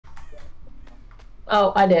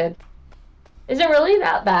Oh, I did. Is it really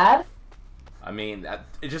that bad? I mean,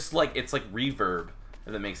 it's just like, it's like reverb,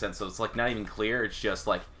 if that makes sense. So it's like not even clear. It's just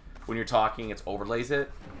like when you're talking, it overlays it.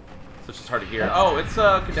 So it's just hard to hear. Oh, it's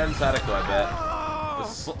condensed static though, I bet.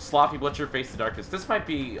 The sloppy butcher, face the darkness. This might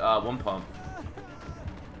be one pump.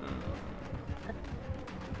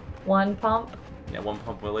 One pump? Yeah, one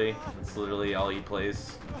pump Willie. That's literally all he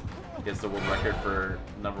plays. He has the world record for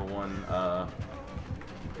 #1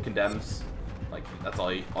 condemns. Like that's all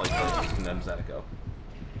he plays is condemns Statico.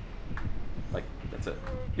 Like that's it.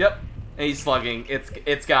 Yep. And he's slugging.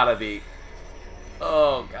 It's gotta be.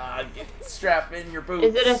 Oh god, strap in your boots.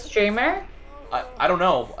 Is it a streamer? I don't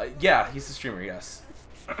know. Yeah, he's a streamer. Yes.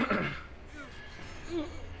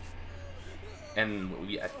 And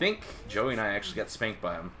I think Joey and I actually got spanked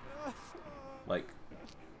by him. Like,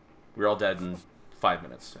 we were all dead in 5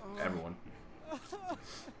 minutes. Everyone.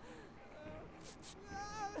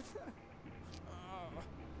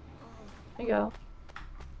 There you go.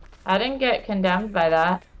 I didn't get condemned by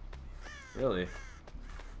that. Really?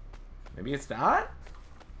 Maybe it's not?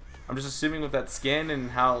 I'm just assuming with that skin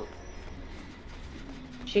and how...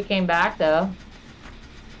 She came back, though.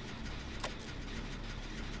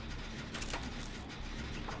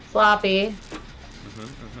 Sloppy.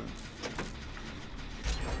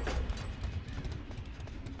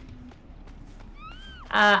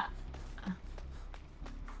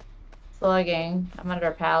 Slugging. I'm under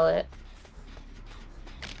a pallet.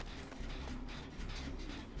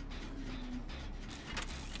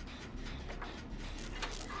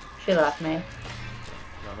 She left me.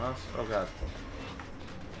 Oh god.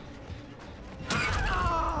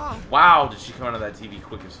 Wow, did she come out of that TV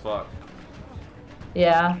quick as fuck?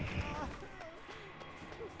 Yeah.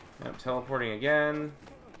 Yep, teleporting again.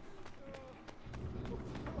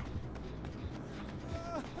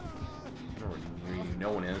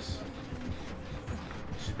 No one is.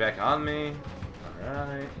 She's back on me.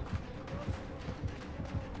 Alright.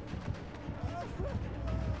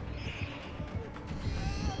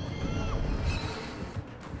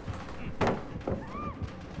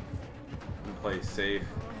 Play safe.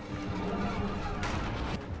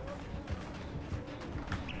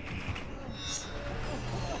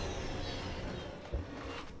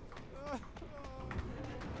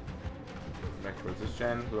 Back towards this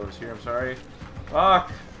gen. Whoever's here, I'm sorry.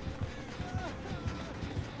 Fuck!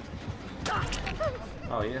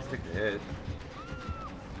 Oh, you have to take the hit.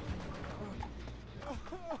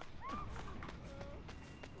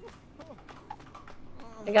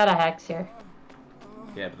 I got a hex here.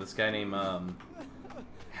 Yeah, but this guy named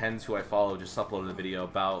Hens, who I follow, just uploaded a video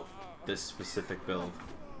about this specific build.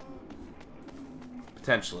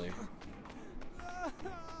 Potentially.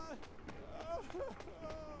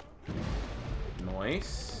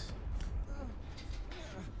 Nice.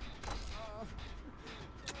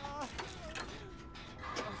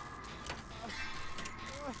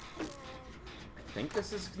 I think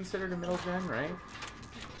this is considered a middle gen, right?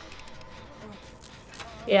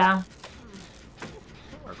 Yeah.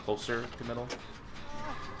 Or closer to middle.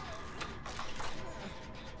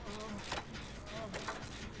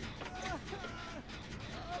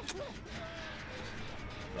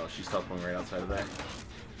 Oh, she's teleporting right outside of there.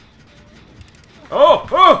 Oh!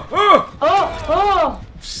 Oh! Oh! Oh! Oh!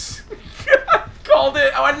 Called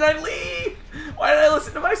it! Why did I leave? Why did I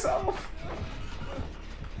listen to myself?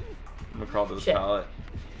 I'm gonna crawl to this pallet.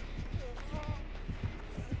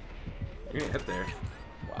 You're gonna hit there.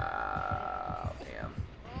 Wow, damn.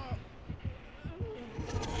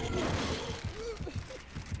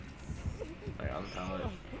 Right on the pallet.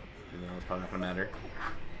 Even though it's probably not gonna matter.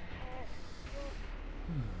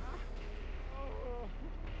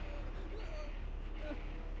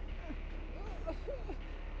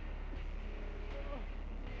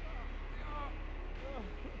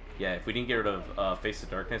 Yeah, if we didn't get rid of Face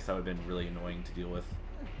of Darkness, that would have been really annoying to deal with.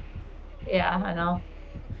 Yeah, I know.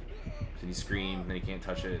 So you scream, then you can't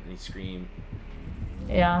touch it, and you scream.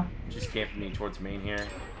 Yeah. She's camping me towards main here.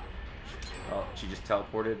 Oh, she just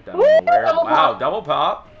teleported down nowhere. Wow, double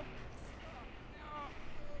pop.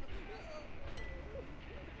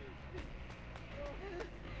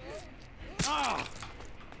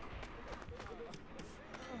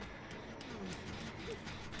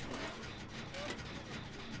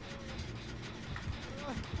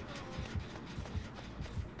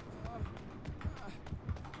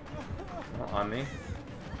 On me.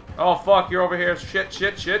 Oh fuck, you're over here. Shit,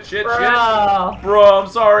 shit, shit, shit, Bro. shit. Bro, I'm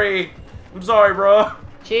sorry. I'm sorry, bro.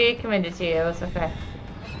 She committed to you. It was okay.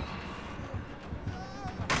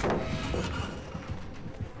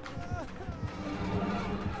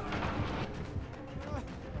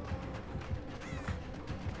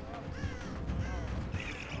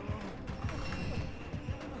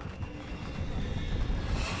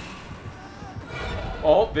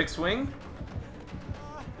 Oh, big swing.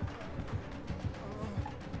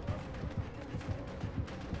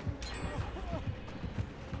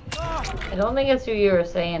 I don't think it's who you were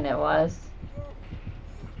saying it was.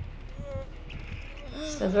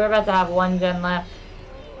 Because we're about to have one gen left.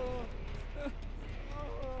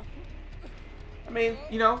 I mean,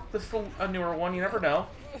 you know, this is a newer one. You never know.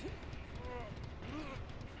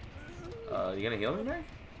 You gonna heal me, Meg?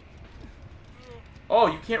 Oh,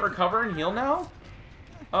 you can't recover and heal now?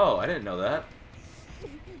 Oh, I didn't know that.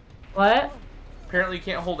 What? Apparently you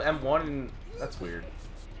can't hold M1 and... That's weird.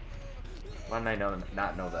 Why didn't I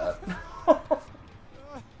not know that?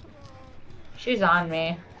 She's on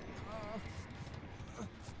me.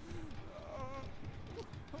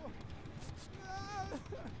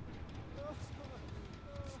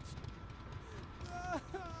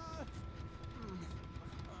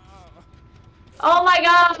 Oh my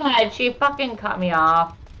god! She fucking cut me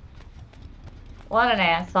off. What an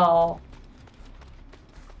asshole.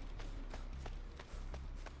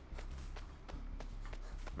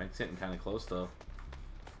 Meg's hitting kind of close though.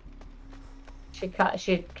 She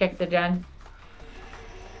kicked the gen.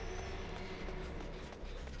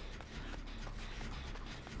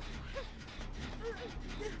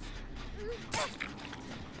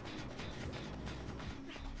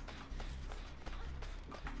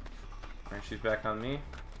 Alright, she's back on me.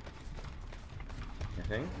 I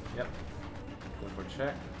think. Yep. Going for a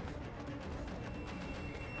check.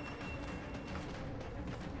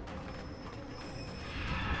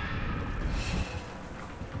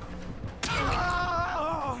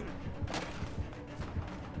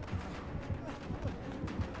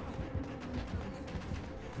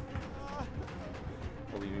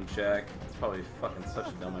 Leaving check. It's probably fucking such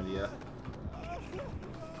a dumb idea.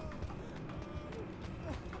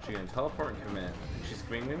 She gonna teleport and commit. She's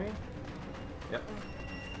coming to me? Yep.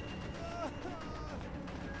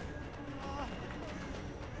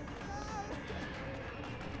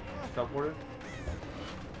 Teleported.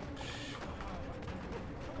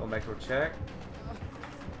 Going back to a check.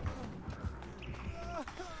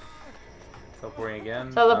 Teleporting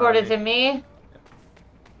again. Teleported to me.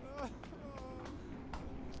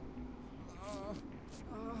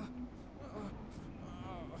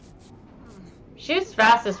 She's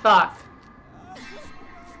fast as fuck.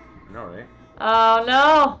 No, right? Oh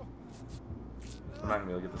no! I'm not gonna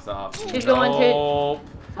be able to get this off. She's going to.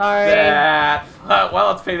 Sorry. That.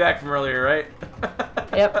 Well, it's payback from earlier, right?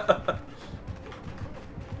 Yep.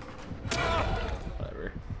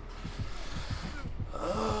 Whatever.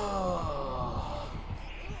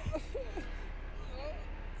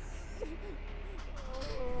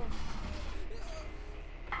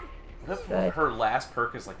 What if her last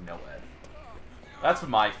perk is like no ed? That's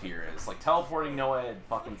what my fear is. Like teleporting no ed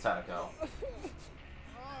fucking Sadako.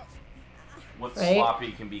 With Right.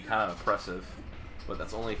 sloppy can be kind of oppressive. But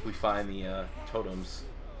that's only if we find the totems.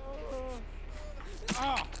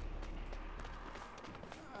 I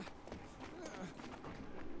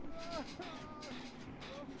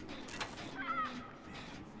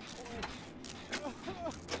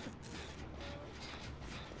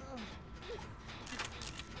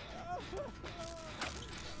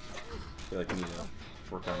feel like we need to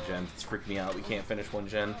work on gens. It's freaking me out. We can't finish one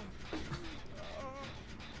gen.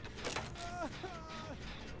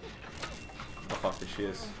 Oh fuck, there she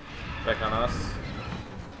is. Back on us.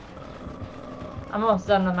 I'm almost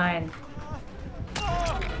done with mine.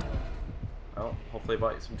 Oh, hopefully I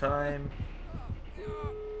bought you some time.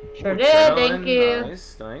 Sure did, thank you.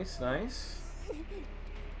 Nice, nice, nice.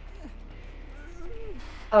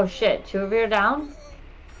 Oh shit, 2 of you are down?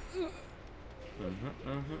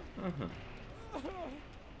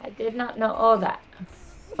 I did not know all that.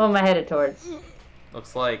 Who am I headed towards?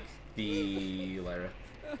 Looks like the Lyra.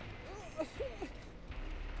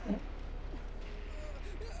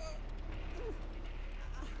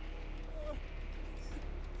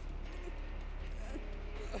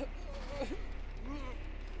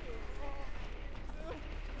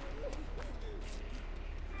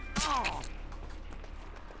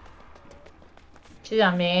 She's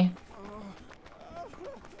on me.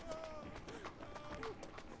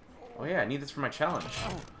 Oh yeah, I need this for my challenge.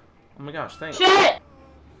 Oh my gosh, thanks. Shit!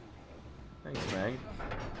 Thanks, Meg.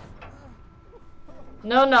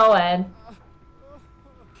 No, Ed.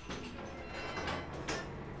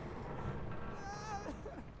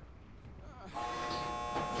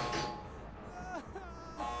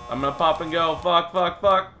 I'm gonna pop and go. Fuck, fuck,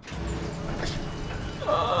 fuck.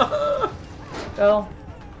 Go.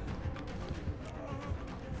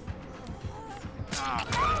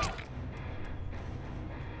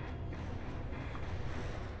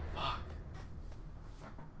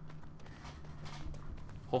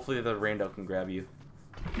 Hopefully the Rando can grab you.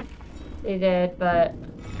 They did, but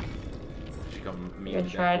She come I'm meet gonna me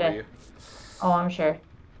try for to. you. Oh, I'm sure.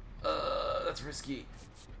 That's risky.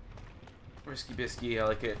 Risky bisky, I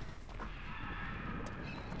like it.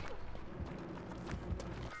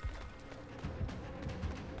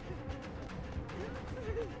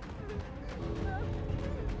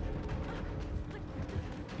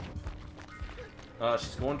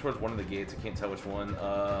 She's going towards one of the gates. I can't tell which one.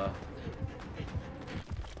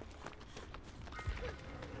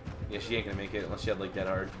 Yeah, she ain't gonna make it unless she had like that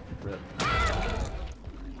hard. Rip.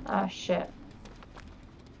 Oh shit.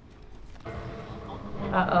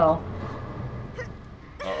 Uh-oh.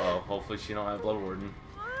 Uh-oh. Hopefully she don't have Blood Warden.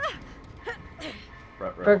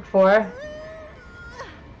 Right. Berg 4.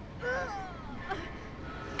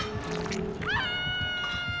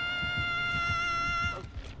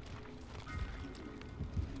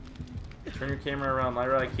 Turn your camera around,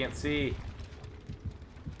 Lyra. I can't see.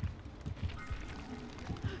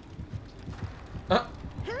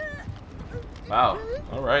 Wow.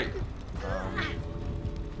 All right.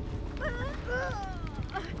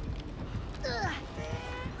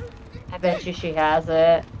 I bet you she has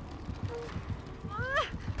it.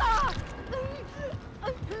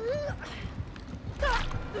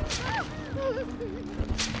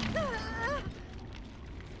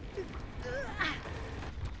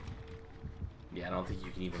 Yeah, I don't think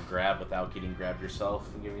you can even grab without getting grabbed yourself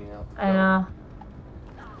and giving out. I know.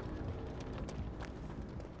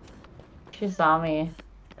 She saw me.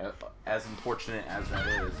 As unfortunate as that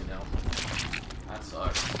is, you know. That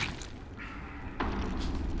sucks.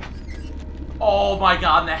 Oh my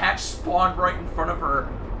god, and the hatch spawned right in front of her.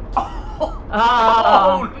 Oh,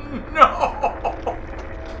 oh no!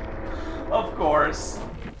 Of course.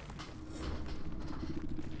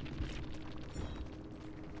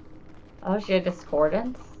 Oh, she had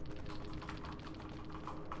discordance?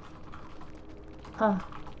 Huh.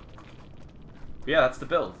 Yeah, that's the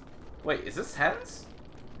build. Wait, is this Hens?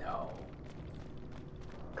 No.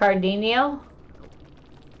 Cardinio?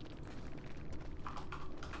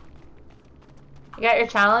 You got your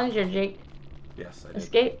challenge, or Jake? Yes, I did.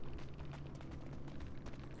 Escape?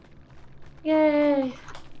 Yay!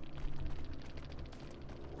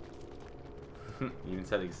 You even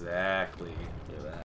said exactly that.